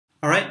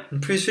Alright, in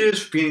previous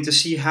videos we're beginning to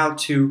see how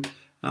to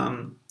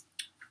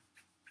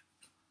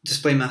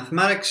display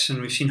mathematics,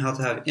 and we've seen how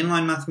to have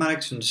inline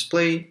mathematics and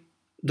display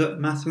the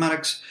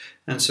mathematics,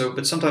 and so,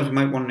 but sometimes we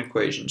might want an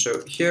equation.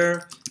 So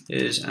here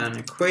is an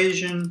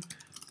equation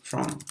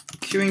from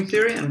queuing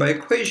theory, and by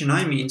equation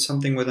I mean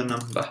something with a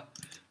number.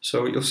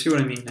 So you'll see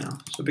what I mean now.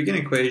 So begin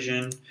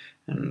equation,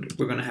 and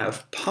we're going to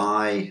have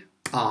pi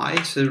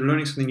I, so we're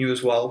learning something new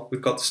as well.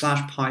 We've got the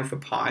slash pi for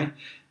pi,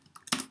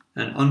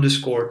 and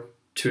underscore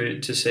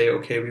to say,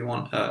 okay, we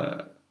want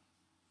an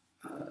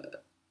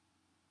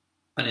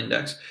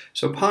index.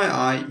 So pi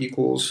I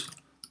equals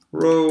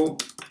rho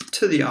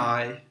to the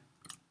I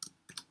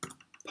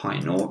pi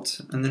naught,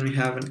 and then we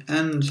have an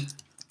end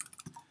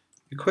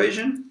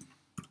equation.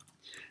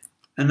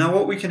 And now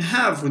what we can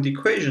have with the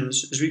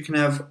equations is we can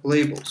have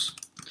labels.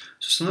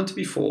 So similar to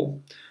before,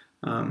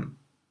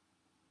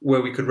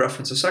 where we could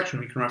reference a section,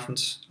 we can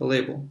reference a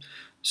label.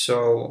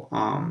 So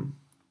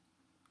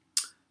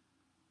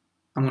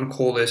I'm going to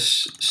call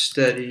this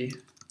steady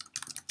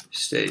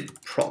state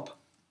prop.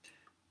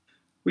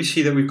 We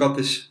see that we've got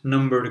this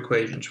numbered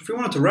equation. So if we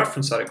wanted to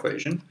reference that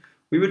equation,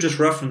 we would just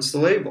reference the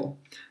label.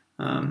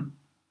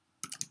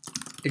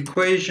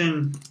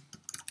 Equation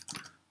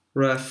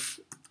ref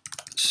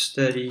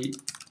steady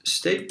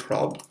state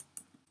prop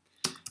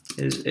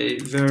is a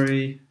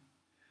very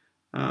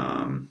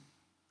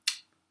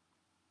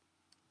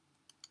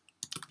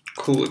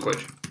cool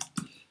equation.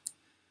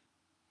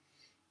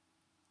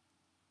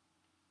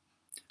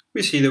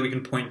 We see that we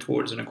can point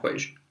towards an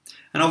equation.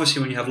 And obviously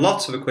when you have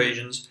lots of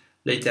equations,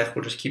 LaTeX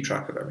will just keep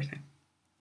track of everything.